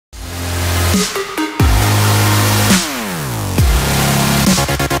Hey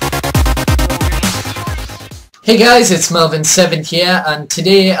guys, it's Melvin7th here, and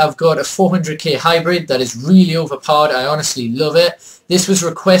today I've got a 400k hybrid that is really overpowered. I honestly love it. This was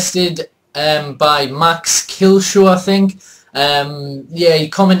requested by Max Killshow, I think. Yeah, he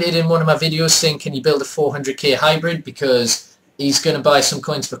commented in one of my videos saying, can you build a 400k hybrid, because he's going to buy some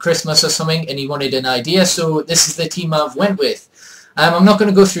coins for Christmas or something, and he wanted an idea, so this is the team I've went with. I'm not going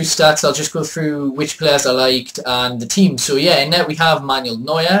to go through stats, I'll just go through which players I liked and the team. So yeah, in there we have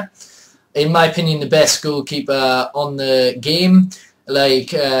Neuer. In my opinion, the best goalkeeper on the game,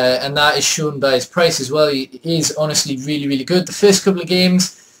 and that is shown by his price as well. He is honestly really good. The first couple of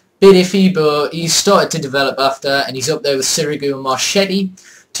games, bit iffy, but he's started to develop after, and he's up there with Sirigu and Marchetti.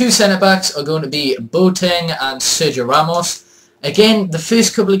 Two centre-backs are going to be Boateng and Sergio Ramos. Again, the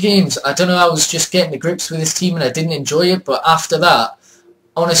first couple of games, I don't know, I was just getting the grips with this team and I didn't enjoy it, but after that,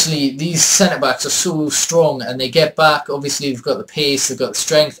 honestly, these centre-backs are so strong, and they get back. Obviously, they've got the pace, they've got the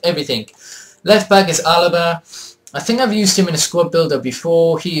strength, everything. Left-back is Alaba. I think I've used him in a squad builder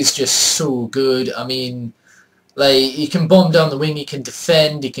before. He is just so good. I mean, he can bomb down the wing, he can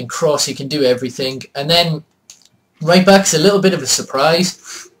defend, he can cross, he can do everything. And then right-back's a little bit of a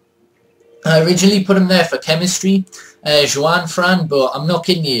surprise. I originally put him there for chemistry, Joan Fran, but I'm not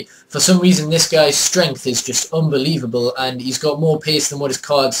kidding you. For some reason, this guy's strength is just unbelievable, and he's got more pace than what his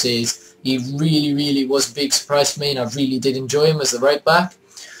card says. He really was a big surprise for me, and I really did enjoy him as the right back.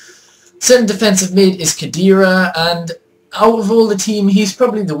 Centre defensive mid is Khedira, and out of all the team, he's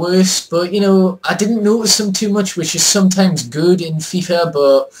probably the worst, but, you know, I didn't notice him too much, which is sometimes good in FIFA,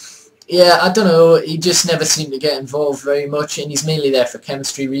 but, yeah, I don't know, he just never seemed to get involved very much, and he's mainly there for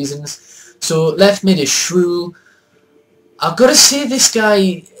chemistry reasons. So, left mid is Shrew. I've got to say, this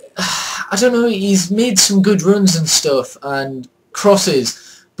guy, I don't know, he's made some good runs and stuff, and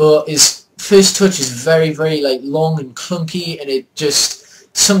crosses, but his first touch is very long and clunky, and it just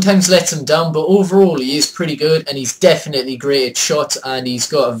sometimes lets him down, but overall he is pretty good, and he's definitely great at shots, and he's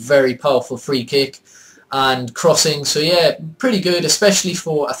got a very powerful free kick and crossing. So yeah, pretty good, especially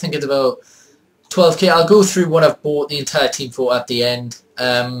for, I think it's about 12k. I'll go through what I've bought the entire team for at the end,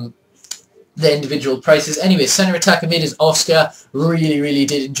 the individual prices. Anyway, centre attacker mid is Oscar. Really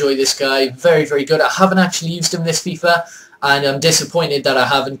did enjoy this guy. Very good. I haven't actually used him this FIFA, and I'm disappointed that I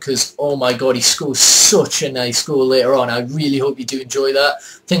haven't, because, oh my god, he scores such a nice goal later on. I really hope you do enjoy that.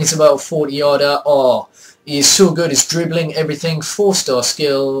 I think it's about a 40-yarder. Oh, he is so good. His dribbling, everything. 4-star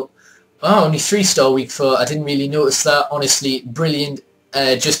skill. Oh, only 3-star weak foot. I didn't really notice that. Honestly, brilliant.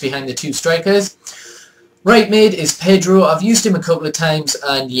 Just behind the two strikers. Right mid is Pedro. I've used him a couple of times,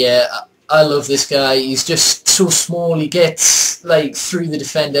 and yeah, I love this guy. He's just so small. He gets through the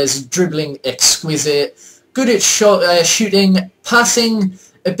defenders. Dribbling exquisite. Good at shooting, passing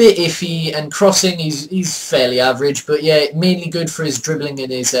a bit iffy, and crossing he's fairly average, but yeah, mainly good for his dribbling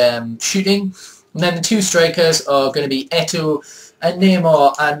and his shooting. And then the two strikers are going to be Eto'o and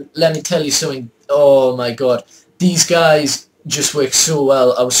Neymar, and let me tell you something, oh my god, these guys just work so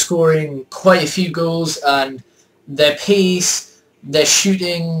well. I was scoring quite a few goals, and their pace, their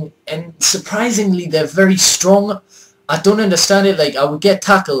shooting, and surprisingly they're very strong. I don't understand it. I would get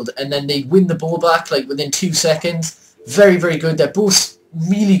tackled and then they win the ball back within 2 seconds. Very good. They're both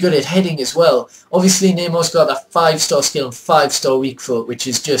really good at heading as well. Obviously Neymar's got that 5-star skill and 5-star weak foot, which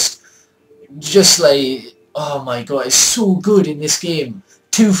is just oh my god, it's so good in this game.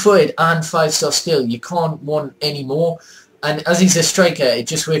 2-footed and 5-star skill. You can't want any more. And as he's a striker, it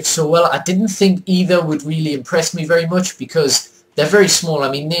just works so well. I didn't think either would really impress me very much, because they're very small. I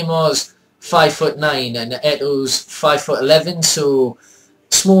mean, Neymar's 5'9" and Eto'o's 5'11", so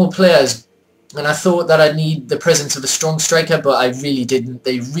small players, and I thought that I'd need the presence of a strong striker, but I really didn't.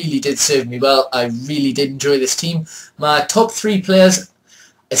 They really did serve me well. I really did enjoy this team. My top 3 players,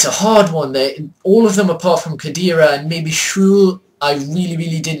 it's a hard one. All of them apart from Khedira and maybe Shrew, I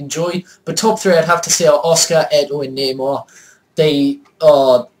really did enjoy, but top 3 I'd have to say are Oscar, Eto'o and Neymar. They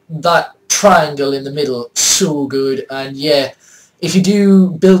are, that triangle in the middle, so good. And yeah, if you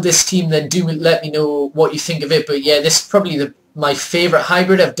do build this team, then do let me know what you think of it. But yeah, this is probably my favourite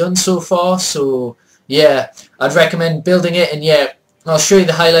hybrid I've done so far. So yeah, I'd recommend building it. And yeah, I'll show you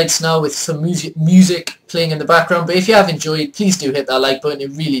the highlights now with some music playing in the background. But if you have enjoyed, please do hit that like button. It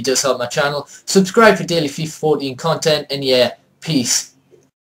really does help my channel. Subscribe for daily FIFA 14 content. And yeah, peace.